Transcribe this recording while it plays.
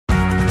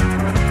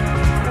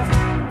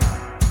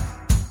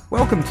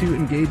Welcome to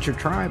Engage Your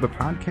Tribe, a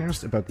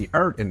podcast about the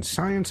art and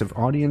science of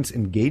audience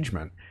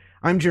engagement.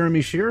 I'm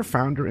Jeremy Shear,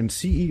 founder and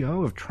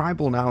CEO of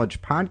Tribal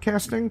Knowledge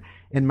Podcasting,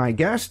 and my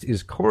guest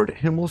is Cord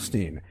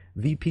Himelstein,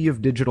 VP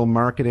of Digital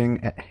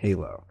Marketing at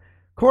Halo.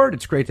 Cord,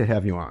 it's great to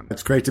have you on.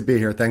 It's great to be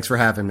here. Thanks for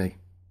having me.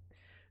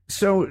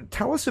 So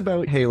tell us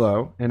about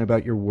Halo and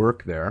about your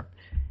work there,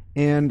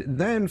 and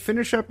then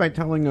finish up by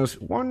telling us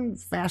one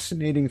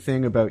fascinating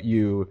thing about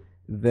you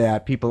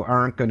that people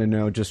aren't going to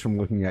know just from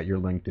looking at your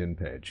LinkedIn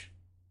page.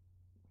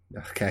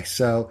 Okay,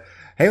 so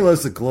Halo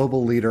is the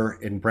global leader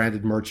in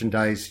branded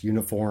merchandise,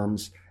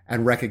 uniforms,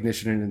 and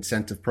recognition and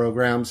incentive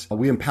programs.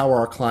 We empower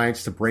our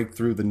clients to break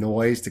through the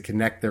noise to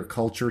connect their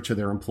culture to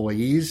their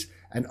employees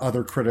and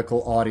other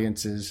critical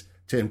audiences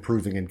to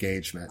improving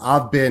engagement.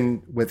 I've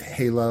been with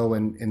Halo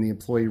and in the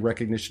employee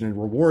recognition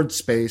and reward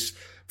space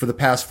for the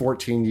past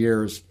 14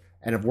 years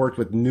and have worked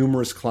with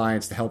numerous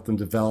clients to help them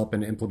develop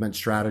and implement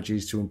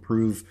strategies to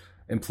improve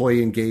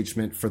employee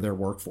engagement for their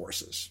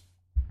workforces.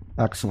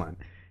 Excellent.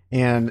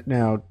 And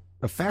now,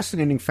 a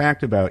fascinating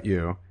fact about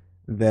you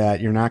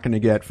that you're not going to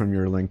get from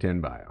your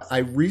LinkedIn bio. I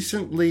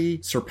recently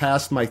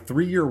surpassed my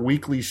 3-year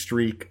weekly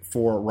streak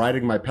for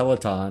riding my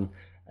Peloton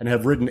and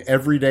have ridden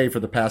every day for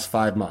the past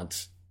 5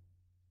 months.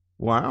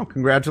 Wow,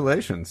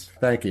 congratulations.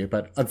 Thank you.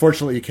 But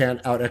unfortunately, you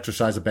can't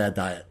out-exercise a bad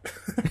diet.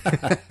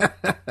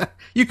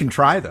 You can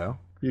try, though.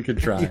 You can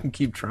try. You can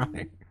keep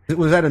trying.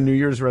 Was that a New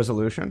Year's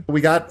resolution?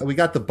 We got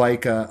the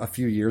bike a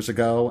few years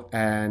ago,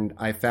 and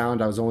I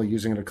found I was only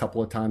using it a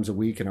couple of times a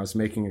week, and I was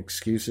making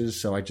excuses.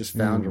 So I just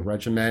found a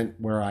regiment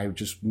where I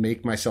just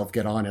make myself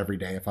get on every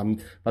day. If I'm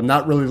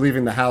not really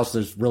leaving the house,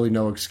 there's really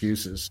no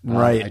excuses.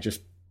 Right. I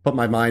just put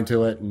my mind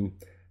to it and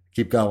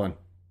keep going.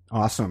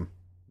 Awesome.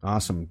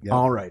 Yep.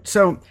 All right.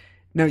 So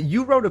now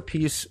you wrote a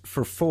piece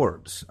for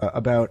Forbes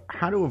about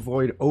how to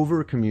avoid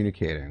over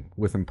communicating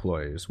with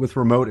employees, with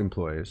remote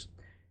employees.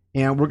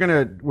 And we're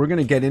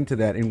gonna get into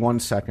that in 1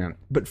 second.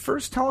 But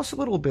first, tell us a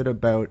little bit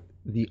about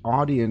the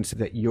audience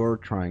that you're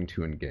trying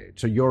to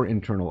engage. So your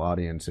internal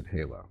audience at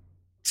Halo.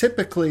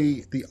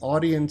 Typically, the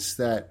audience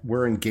that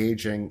we're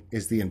engaging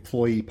is the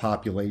employee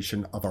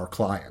population of our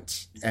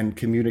clients and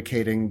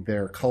communicating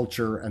their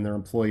culture and their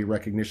employee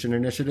recognition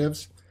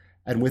initiatives.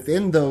 And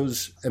within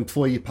those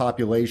employee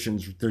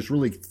populations, there's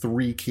really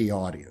 3 key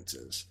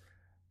audiences.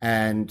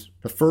 And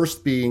the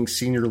first being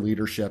senior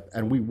leadership.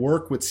 And we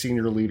work with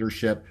senior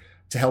leadership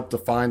to help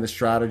define the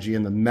strategy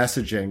and the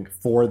messaging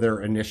for their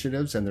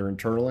initiatives and their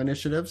internal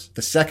initiatives.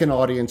 The second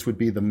audience would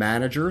be the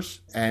managers,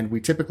 and we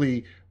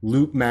typically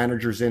loop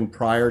managers in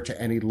prior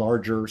to any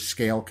larger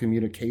scale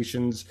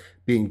communications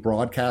being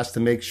broadcast to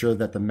make sure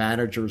that the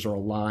managers are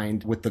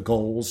aligned with the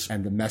goals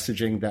and the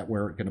messaging that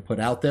we're going to put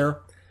out there.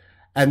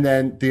 And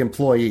then the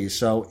employees.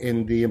 So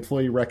in the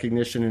employee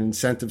recognition and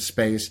incentive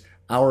space,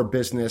 our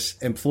business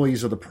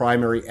employees are the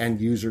primary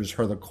end users,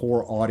 are the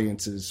core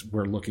audiences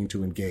we're looking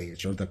to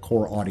engage, or the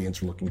core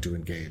audience we're looking to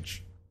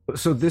engage.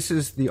 So this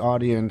is the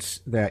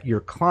audience that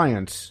your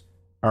clients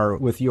are,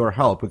 with your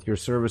help, with your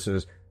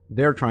services,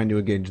 they're trying to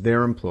engage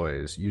their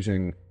employees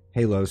using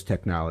Halo's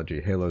technology,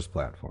 Halo's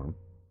platform.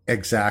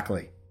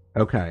 Exactly.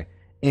 Okay.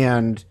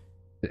 And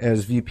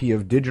as VP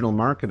of Digital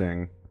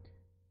Marketing,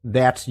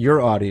 that's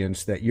your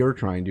audience that you're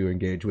trying to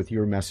engage with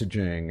your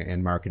messaging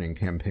and marketing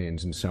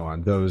campaigns and so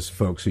on, those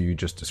folks who you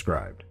just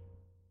described.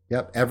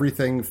 Yep.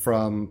 Everything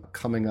from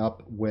coming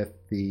up with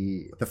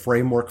the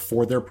framework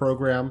for their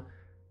program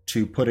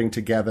to putting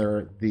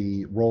together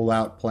the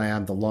rollout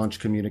plan, the launch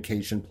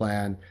communication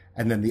plan,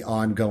 and then the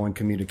ongoing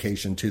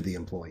communication to the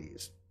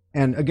employees.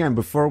 And again,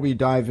 before we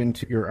dive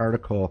into your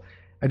article,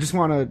 I just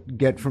want to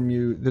get from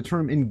you the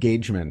term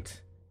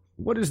engagement.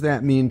 What does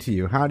that mean to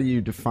you? How do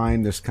you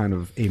define this kind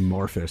of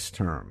amorphous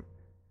term?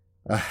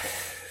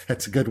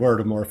 That's a good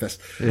word, amorphous.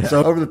 Yeah.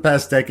 So over the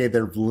past decade,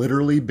 there have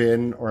literally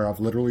been, or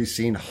I've literally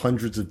seen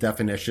hundreds of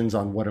definitions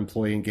on what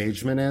employee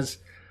engagement is.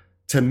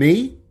 To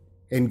me,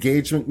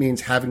 engagement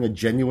means having a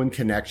genuine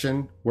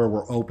connection where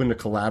we're open to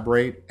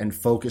collaborate and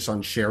focus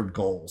on shared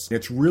goals.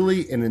 It's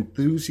really an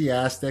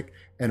enthusiastic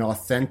and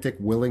authentic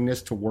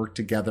willingness to work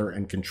together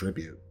and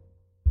contribute.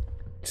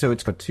 So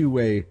it's a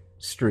two-way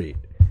street.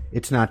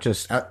 It's not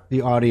just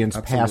the audience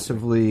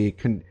Absolutely.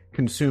 passively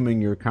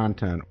consuming your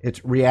content.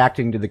 It's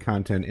reacting to the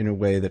content in a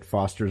way that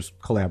fosters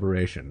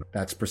collaboration.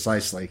 That's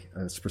precisely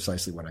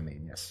what I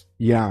mean, yes.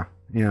 Yeah,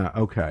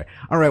 okay.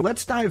 All right,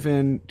 let's dive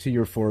into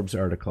your Forbes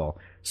article.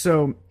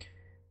 So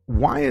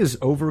why is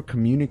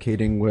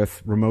over-communicating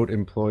with remote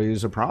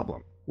employees a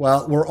problem?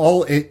 Well, we're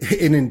all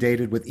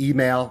inundated with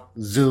email,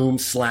 Zoom,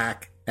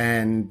 Slack,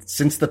 and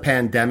since the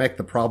pandemic,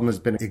 the problem has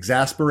been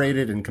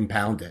exasperated and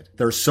compounded.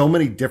 There are so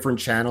many different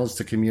channels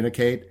to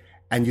communicate,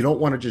 and you don't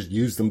want to just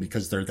use them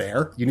because they're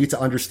there. You need to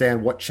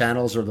understand what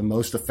channels are the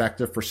most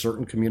effective for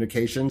certain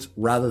communications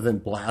rather than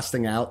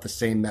blasting out the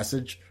same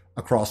message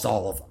across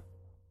all of them.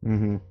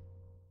 Mm-hmm.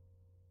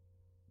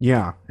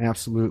 Yeah,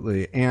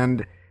 absolutely.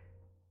 And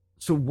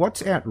so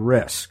what's at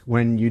risk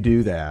when you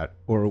do that,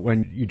 or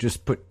when you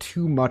just put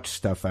too much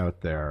stuff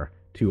out there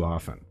too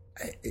often?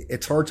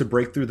 it's hard to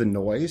break through the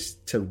noise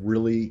to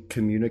really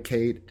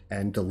communicate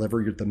and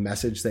deliver the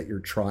message that you're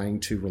trying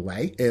to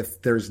relay.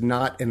 If there's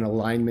not an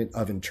alignment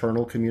of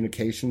internal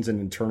communications and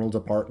internal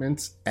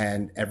departments,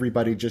 and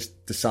everybody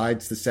just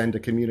decides to send a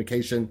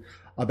communication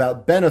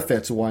about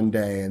benefits one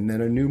day, and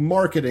then a new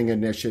marketing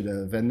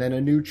initiative, and then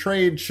a new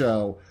trade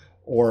show,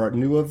 or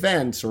new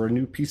events, or a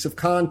new piece of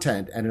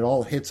content, and it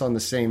all hits on the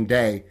same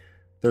day,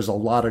 there's a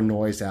lot of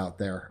noise out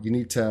there. You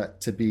need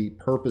to be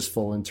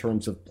purposeful in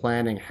terms of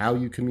planning how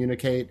you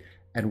communicate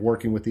and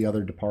working with the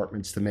other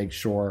departments to make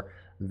sure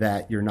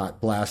that you're not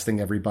blasting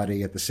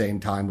everybody at the same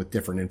time with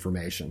different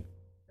information.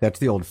 That's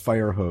the old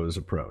fire hose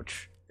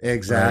approach.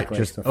 Exactly.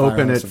 Right? Just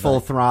open it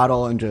full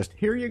throttle and just,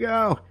 here you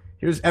go.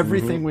 Here's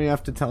everything we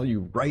have to tell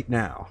you right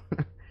now.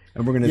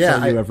 And we're going to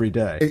tell you every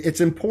day.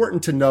 It's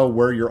important to know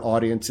where your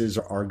audiences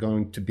are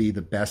going to be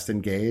the best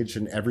engaged,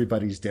 and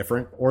everybody's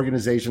different.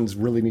 Organizations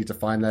really need to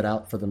find that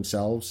out for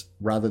themselves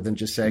rather than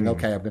just saying,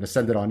 okay, I'm going to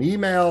send it on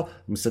email,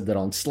 I'm going to send it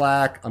on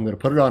Slack, I'm going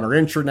to put it on our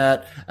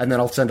intranet, and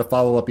then I'll send a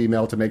follow-up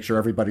email to make sure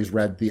everybody's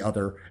read the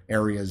other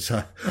areas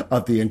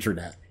of the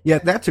intranet. Yeah,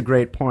 that's a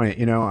great point.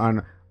 You know,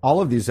 on all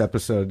of these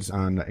episodes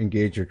on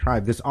Engage Your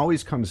Tribe, this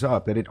always comes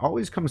up, that it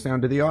always comes down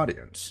to the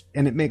audience.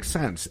 And it makes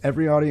sense.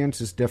 Every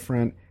audience is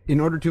different. In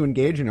order to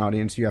engage an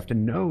audience, you have to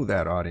know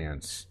that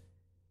audience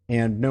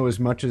and know as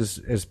much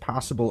as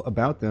possible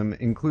about them,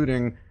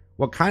 including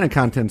what kind of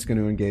content's going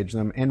to engage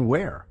them and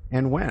where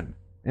and when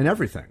and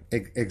everything.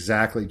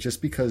 Exactly.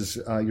 Just because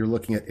you're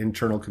looking at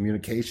internal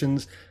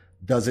communications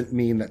doesn't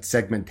mean that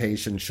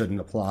segmentation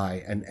shouldn't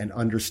apply, and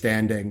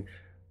understanding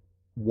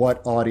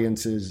what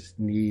audiences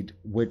need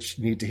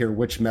to hear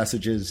which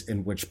messages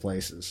in which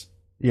places.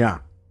 Yeah.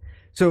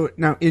 So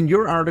now in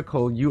your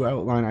article, you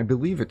outline, I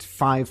believe it's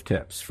 5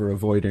 tips for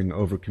avoiding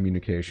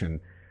overcommunication.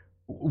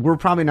 We're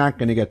probably not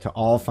going to get to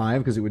all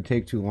 5 because it would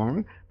take too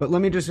long. But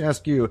let me just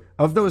ask you,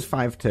 of those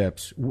 5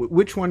 tips,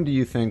 which one do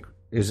you think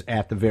is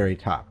at the very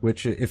top?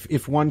 Which,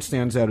 if one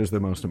stands out as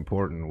the most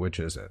important, which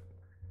is it?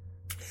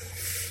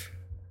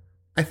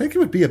 I think it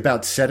would be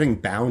about setting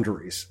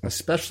boundaries,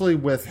 especially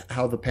with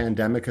how the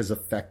pandemic has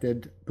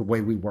affected the way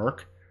we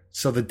work.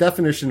 So the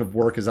definition of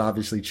work has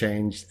obviously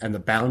changed, and the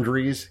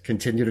boundaries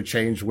continue to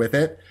change with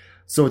it.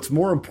 So it's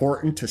more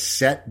important to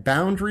set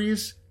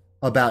boundaries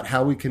about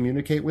how we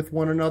communicate with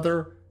one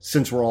another,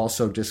 since we're all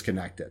so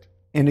disconnected.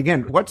 And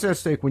again, what's at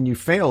stake when you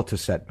fail to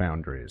set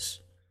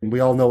boundaries? We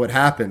all know what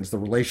happens. The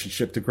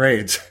relationship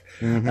degrades.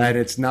 Mm-hmm. And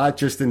it's not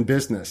just in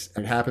business.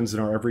 It happens in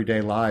our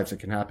everyday lives. It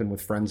can happen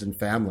with friends and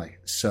family.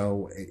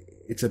 So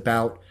it's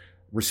about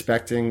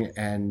respecting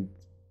and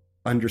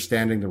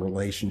understanding the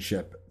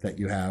relationship that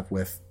you have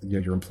with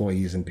your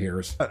employees and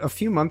peers. A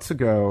few months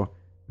ago,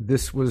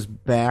 this was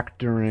back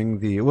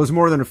during it was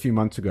more than a few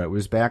months ago. It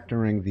was back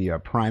during the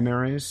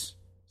primaries.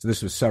 So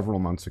this was several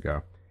months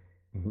ago.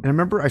 Mm-hmm. And I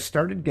remember I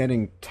started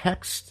getting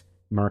text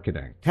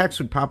marketing. Text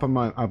would pop on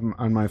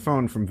my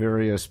phone from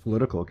various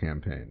political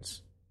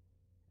campaigns.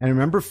 And I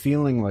remember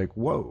feeling like,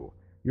 whoa,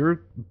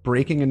 you're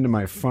breaking into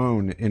my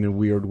phone in a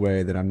weird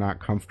way that I'm not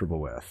comfortable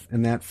with.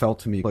 And that felt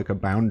to me like a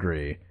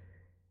boundary.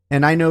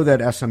 And I know that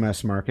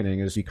SMS marketing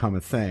has become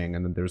a thing,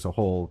 and that there's a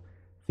whole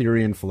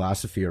theory and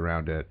philosophy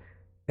around it.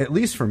 At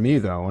least for me,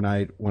 though,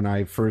 when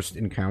I first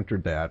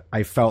encountered that,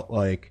 I felt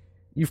like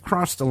you've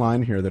crossed a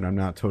line here that I'm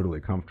not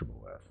totally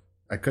comfortable with.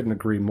 I couldn't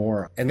agree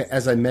more. And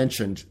as I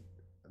mentioned,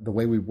 the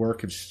way we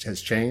work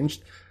has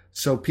changed.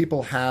 So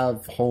people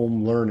have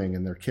home learning,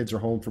 and their kids are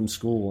home from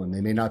school, and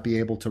they may not be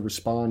able to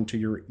respond to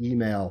your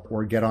email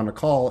or get on a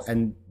call.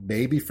 And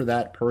maybe for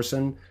that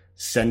person,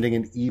 sending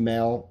an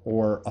email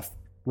or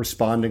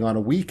responding on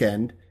a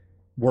weekend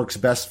works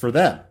best for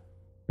them.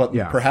 But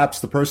perhaps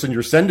the person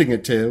you're sending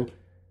it to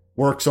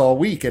works all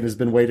week and has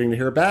been waiting to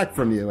hear back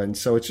from you. And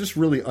so it's just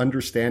really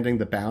understanding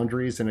the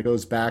boundaries, and it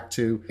goes back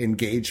to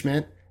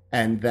engagement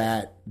and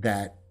that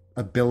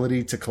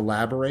ability to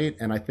collaborate.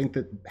 And I think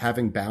that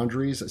having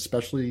boundaries,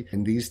 especially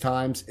in these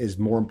times, is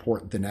more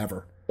important than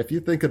ever. If you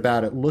think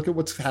about it, look at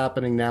what's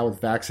happening now with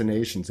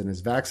vaccinations. And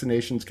as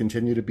vaccinations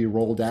continue to be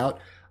rolled out,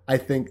 I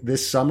think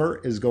this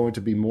summer is going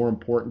to be more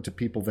important to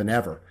people than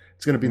ever.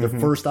 It's going to be the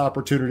first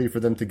opportunity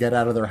for them to get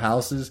out of their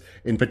houses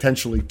in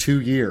potentially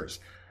 2 years.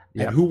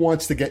 Yep. And who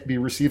wants to be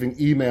receiving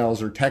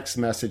emails or text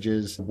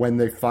messages when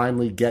they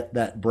finally get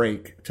that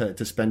break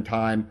to spend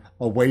time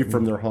away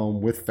from their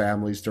home with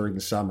families during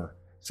the summer?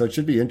 So it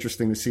should be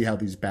interesting to see how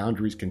these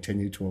boundaries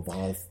continue to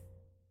evolve.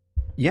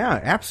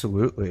 Yeah,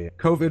 absolutely.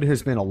 COVID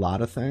has been a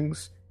lot of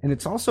things, and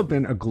it's also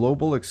been a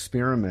global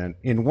experiment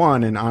in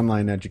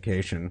online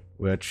education,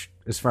 which,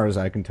 as far as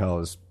I can tell,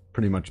 has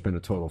pretty much been a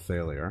total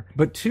failure.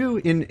 But 2,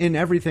 in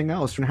everything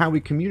else, from how we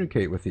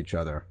communicate with each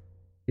other.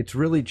 It's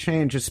really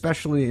changed,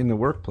 especially in the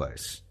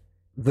workplace.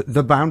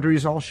 The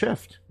boundaries all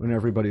shift when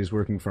everybody's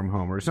working from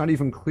home, or it's not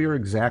even clear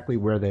exactly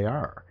where they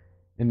are.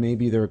 And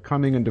maybe they're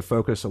coming into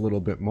focus a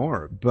little bit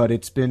more. But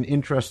it's been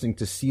interesting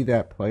to see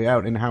that play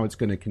out, and how it's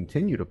going to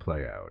continue to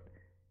play out.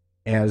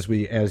 As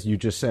you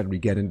just said, we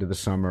get into the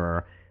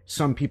summer,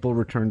 some people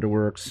return to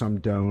work, some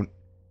don't,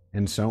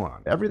 and so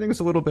on.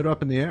 Everything's a little bit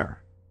up in the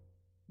air.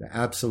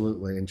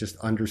 Absolutely. And just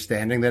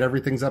understanding that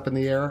everything's up in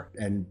the air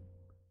and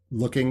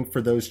looking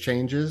for those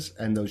changes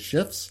and those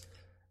shifts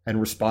and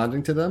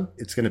responding to them,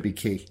 it's going to be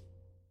key.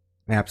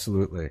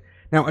 Absolutely.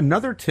 Now,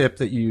 another tip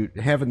that you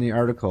have in the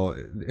article,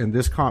 and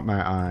this caught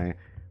my eye,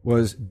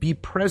 was be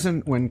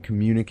present when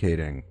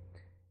communicating.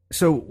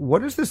 So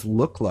what does this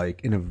look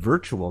like in a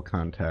virtual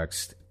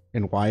context,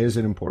 and why is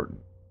it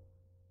important?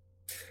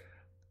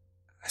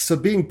 So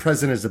being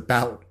present is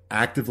about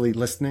actively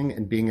listening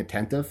and being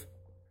attentive.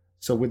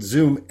 So with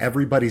Zoom,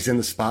 everybody's in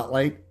the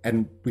spotlight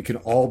and we can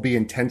all be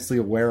intensely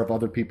aware of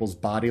other people's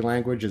body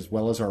language as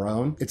well as our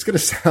own. It's going to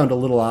sound a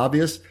little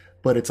obvious,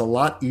 but it's a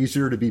lot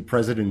easier to be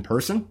present in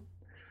person.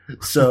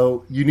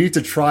 So you need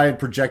to try and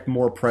project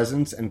more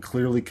presence and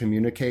clearly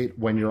communicate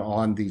when you're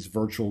on these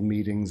virtual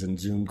meetings and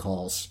Zoom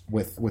calls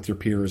with your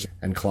peers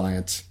and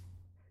clients.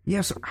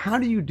 Yes. How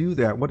do you do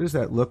that? What does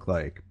that look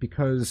like?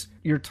 Because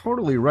you're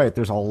totally right.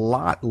 There's a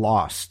lot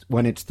lost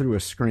when it's through a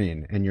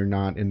screen and you're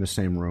not in the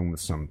same room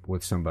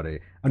with somebody.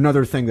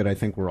 Another thing that I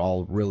think we're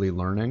all really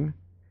learning.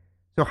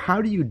 So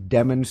how do you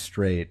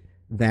demonstrate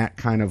that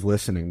kind of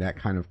listening, that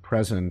kind of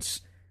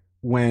presence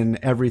when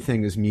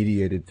everything is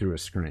mediated through a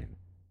screen?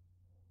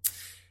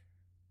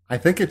 I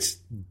think it's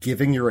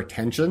giving your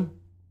attention,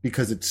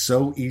 because it's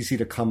so easy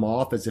to come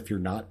off as if you're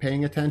not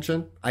paying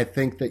attention. I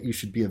think that you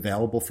should be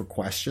available for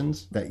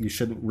questions, that you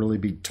shouldn't really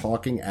be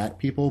talking at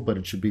people, but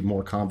it should be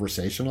more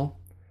conversational.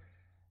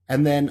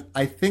 And then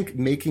I think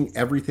making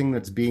everything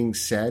that's being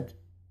said,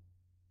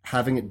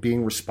 having it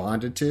being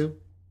responded to,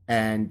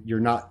 and you're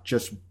not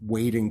just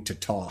waiting to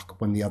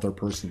talk when the other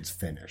person's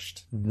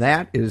finished.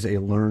 That is a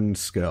learned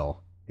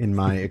skill in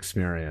my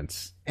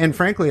experience. And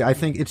frankly, I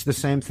think it's the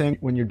same thing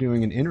when you're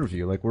doing an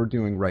interview like we're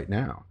doing right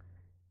now.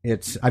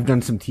 I've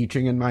done some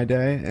teaching in my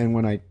day, and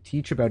when I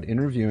teach about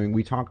interviewing,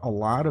 we talk a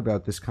lot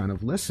about this kind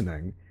of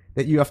listening,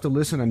 that you have to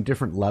listen on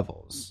different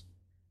levels.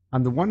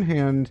 On the one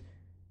hand,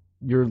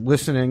 you're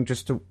listening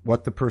just to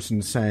what the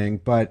person's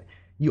saying, but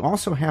you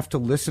also have to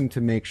listen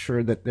to make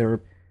sure that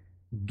they're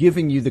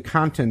giving you the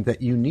content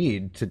that you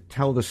need to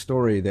tell the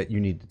story that you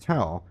need to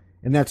tell.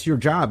 And that's your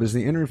job as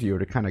the interviewer,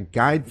 to kind of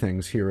guide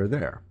things here or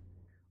there.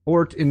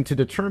 Or to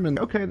determine,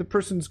 okay, the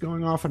person's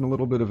going off on a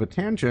little bit of a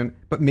tangent,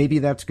 but maybe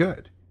that's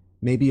good.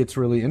 Maybe it's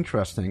really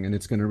interesting and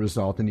it's going to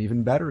result in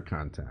even better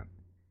content.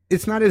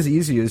 It's not as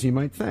easy as you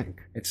might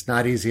think. It's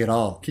not easy at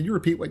all. Can you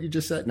repeat what you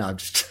just said? No,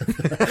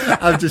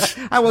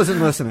 I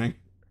wasn't listening.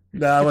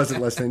 No, I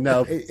wasn't listening.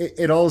 No,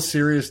 in all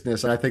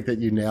seriousness, I think that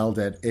you nailed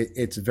it.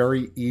 It's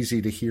very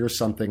easy to hear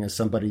something as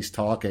somebody's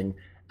talking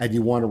and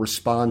you want to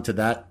respond to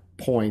that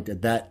point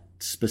at that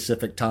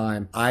specific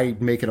time. I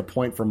make it a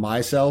point for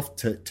myself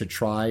to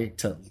try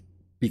to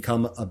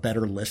become a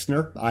better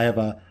listener. I have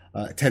a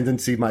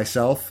tendency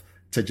myself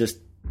to just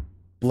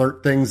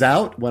blurt things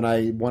out when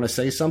I want to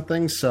say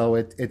something. So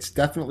it's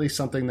definitely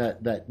something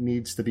that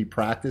needs to be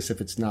practiced if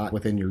it's not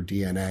within your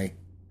DNA.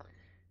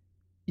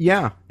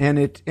 Yeah, and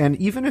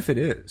even if it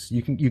is,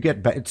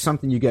 it's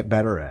something you get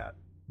better at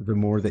the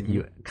more that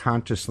you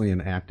consciously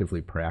and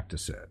actively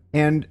practice it.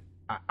 And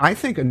I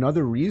think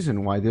another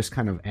reason why this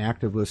kind of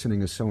active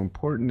listening is so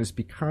important is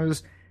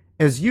because,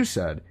 as you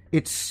said,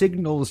 it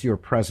signals your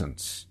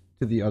presence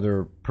to the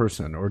other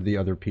person or the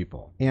other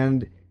people.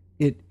 And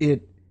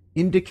it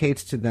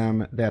indicates to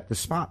them that the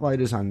spotlight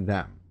is on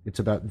them. It's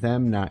about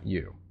them, not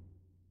you.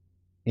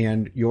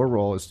 And your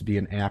role is to be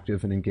an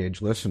active and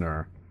engaged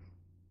listener.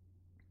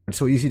 It's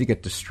so easy to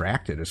get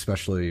distracted,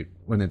 especially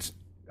when it's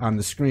on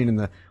the screen and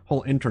the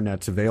whole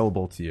internet's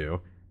available to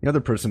you. The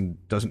other person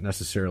doesn't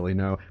necessarily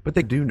know, but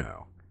they do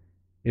know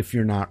if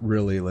you're not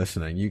really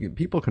listening.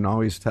 People can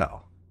always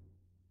tell.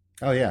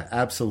 Oh, yeah,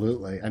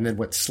 absolutely. And then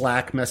with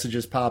Slack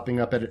messages popping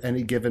up at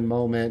any given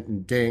moment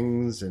and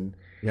dings and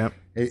yep.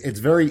 It's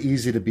very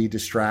easy to be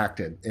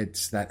distracted.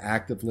 It's that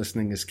active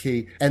listening is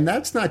key. And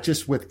that's not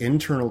just with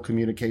internal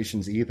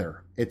communications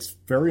either. It's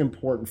very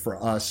important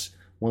for us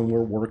when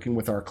we're working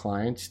with our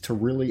clients to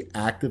really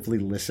actively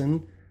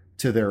listen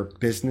to their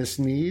business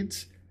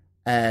needs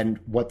and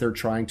what they're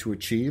trying to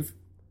achieve,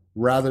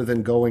 rather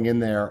than going in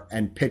there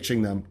and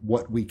pitching them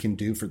what we can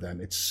do for them.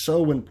 It's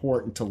so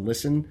important to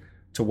listen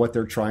to what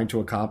they're trying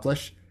to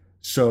accomplish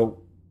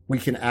so we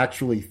can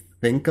actually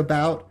think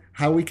about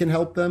how we can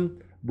help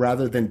them,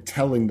 rather than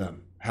telling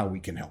them how we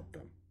can help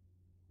them.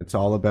 It's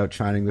all about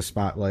shining the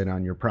spotlight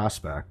on your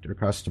prospect or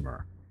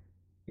customer,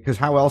 because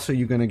how else are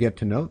you going to get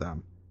to know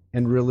them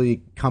and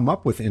really come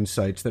up with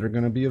insights that are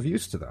going to be of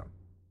use to them?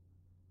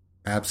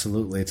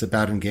 Absolutely. It's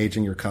about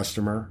engaging your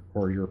customer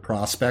or your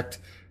prospect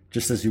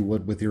just as you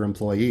would with your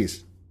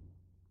employees.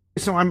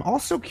 So I'm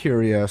also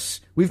curious,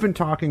 we've been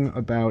talking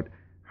about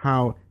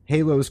how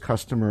Halo's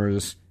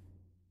customers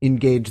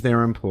engage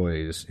their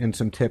employees and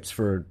some tips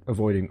for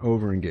avoiding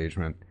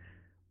over-engagement.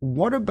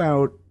 What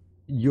about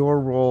your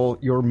role,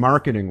 your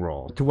marketing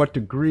role? To what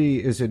degree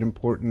is it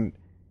important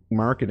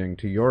marketing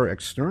to your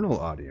external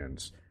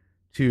audience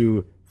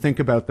to think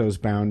about those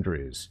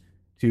boundaries,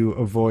 to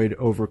avoid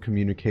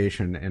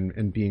over-communication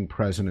and being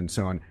present and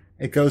so on?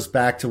 It goes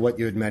back to what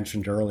you had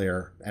mentioned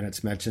earlier, and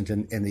it's mentioned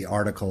in the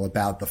article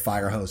about the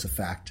fire hose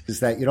effect,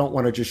 is that you don't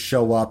want to just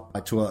show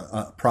up to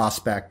a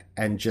prospect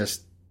and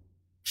just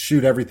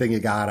shoot everything you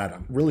got at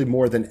them. Really,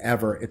 more than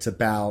ever, it's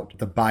about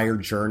the buyer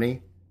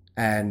journey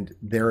and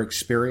their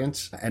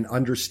experience and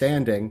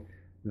understanding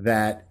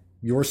that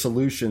your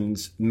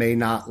solutions may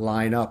not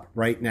line up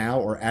right now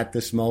or at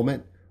this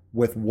moment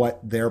with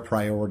what their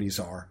priorities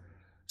are.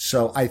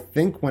 So I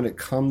think when it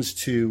comes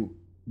to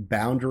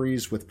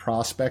boundaries with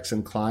prospects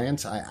and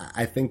clients,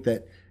 I think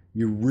that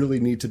you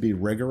really need to be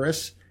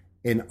rigorous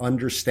in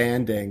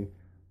understanding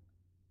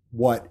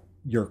what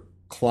your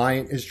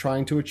client is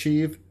trying to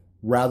achieve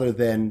rather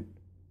than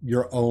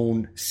your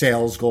own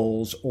sales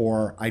goals,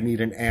 or I need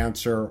an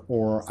answer,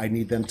 or I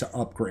need them to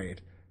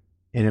upgrade.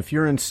 And if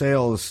you're in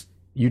sales,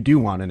 you do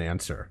want an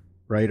answer,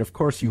 right? Of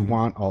course you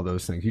want all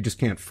those things. You just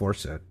can't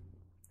force it.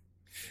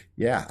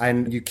 Yeah,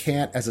 and you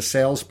can't, as a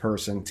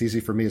salesperson, it's easy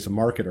for me as a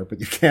marketer,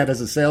 but you can't,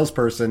 as a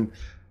salesperson,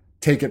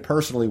 take it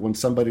personally when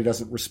somebody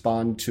doesn't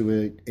respond to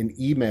an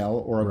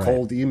email or a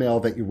cold email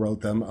that you wrote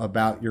them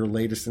about your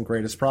latest and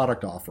greatest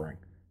product offering.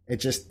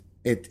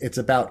 It's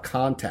about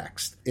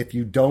context. If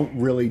you don't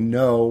really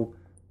know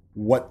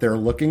what they're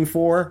looking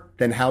for,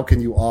 then how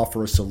can you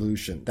offer a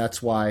solution?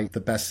 That's why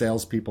the best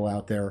salespeople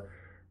out there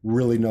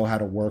really know how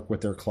to work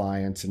with their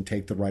clients and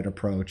take the right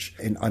approach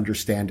in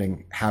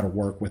understanding how to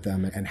work with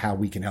them and how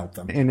we can help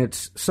them. And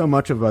it's so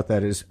much about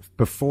that is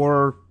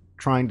before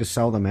trying to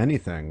sell them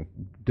anything,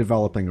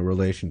 developing a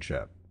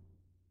relationship.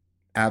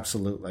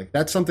 Absolutely.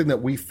 That's something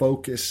that we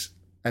focus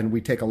and we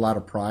take a lot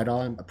of pride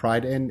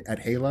in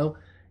at Halo,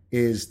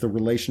 is the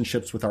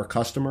relationships with our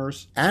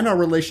customers and our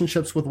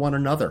relationships with one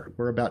another.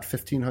 We're about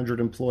 1,500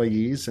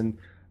 employees, and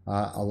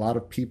a lot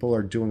of people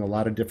are doing a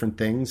lot of different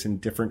things in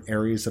different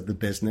areas of the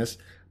business,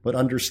 but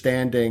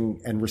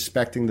understanding and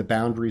respecting the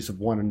boundaries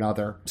of one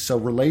another. So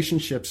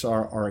relationships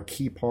are a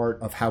key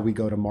part of how we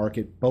go to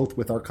market, both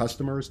with our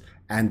customers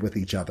and with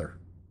each other.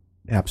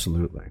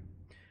 Absolutely.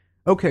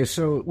 Okay,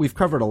 so we've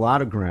covered a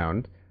lot of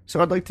ground. So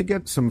I'd like to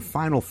get some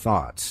final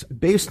thoughts.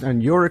 Based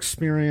on your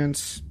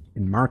experience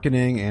in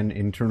marketing and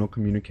internal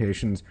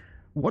communications,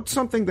 what's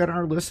something that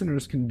our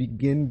listeners can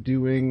begin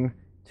doing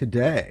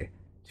today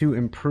to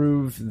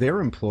improve their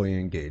employee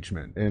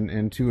engagement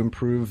and to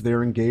improve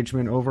their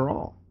engagement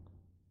overall?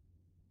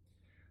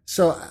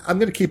 So I'm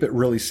going to keep it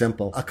really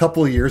simple. A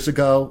couple of years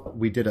ago,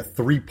 we did a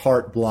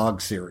 3-part blog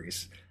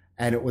series,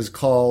 and it was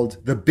called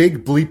The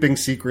Big Bleeping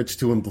Secrets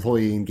to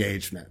Employee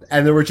Engagement.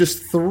 And there were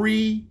just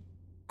 3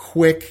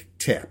 quick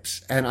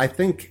tips, and I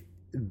think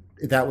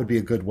that would be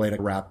a good way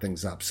to wrap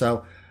things up.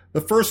 So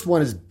the first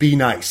one is be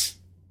nice.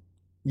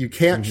 You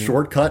can't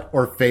shortcut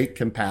or fake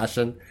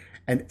compassion,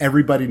 and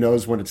everybody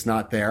knows when it's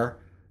not there.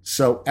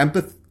 So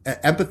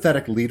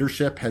empathetic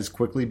leadership has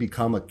quickly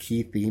become a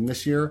key theme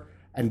this year,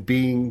 and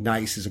being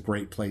nice is a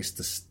great place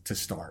to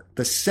start.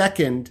 The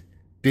second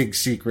big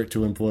secret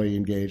to employee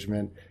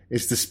engagement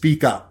is to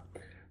speak up.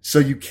 So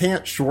you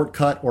can't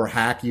shortcut or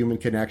hack human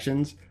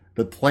connections.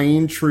 The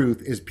plain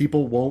truth is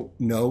people won't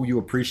know you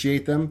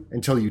appreciate them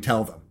until you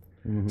tell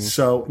them.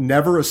 So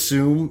never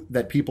assume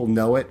that people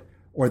know it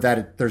or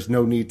that there's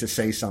no need to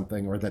say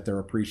something or that they're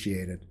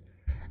appreciated.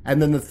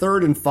 And then the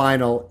third and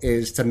final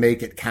is to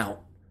make it count.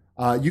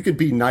 You could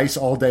be nice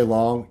all day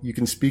long. You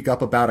can speak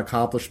up about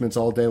accomplishments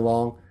all day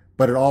long,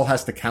 but it all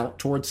has to count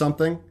towards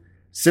something.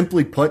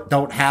 Simply put,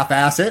 don't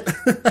half-ass it.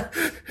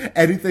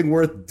 Anything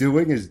worth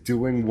doing is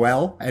doing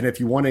well. And if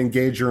you want to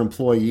engage your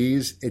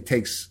employees, it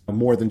takes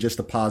more than just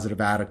a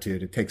positive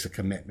attitude. It takes a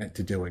commitment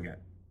to doing it.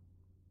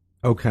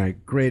 Okay,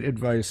 great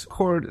advice.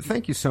 Cord,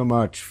 thank you so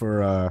much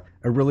for a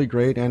really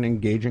great and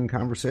engaging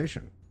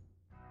conversation.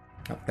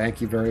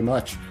 Thank you very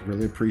much.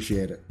 Really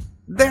appreciate it.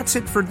 That's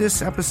it for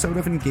this episode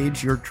of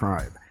Engage Your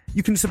Tribe.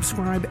 You can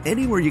subscribe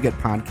anywhere you get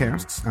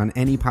podcasts on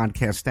any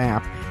podcast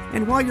app.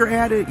 And while you're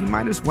at it, you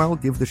might as well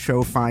give the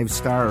show 5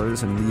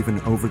 stars and leave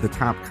an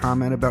over-the-top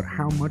comment about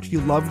how much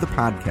you love the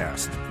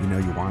podcast. You know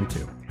you want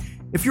to.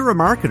 If you're a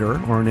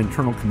marketer or an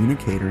internal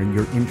communicator and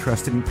you're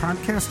interested in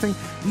podcasting,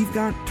 we've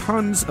got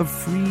tons of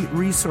free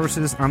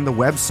resources on the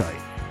website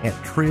at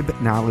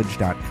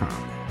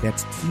tribknowledge.com.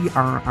 That's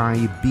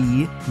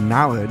TRIB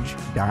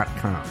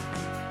knowledge.com.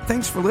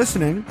 Thanks for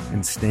listening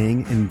and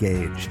staying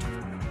engaged.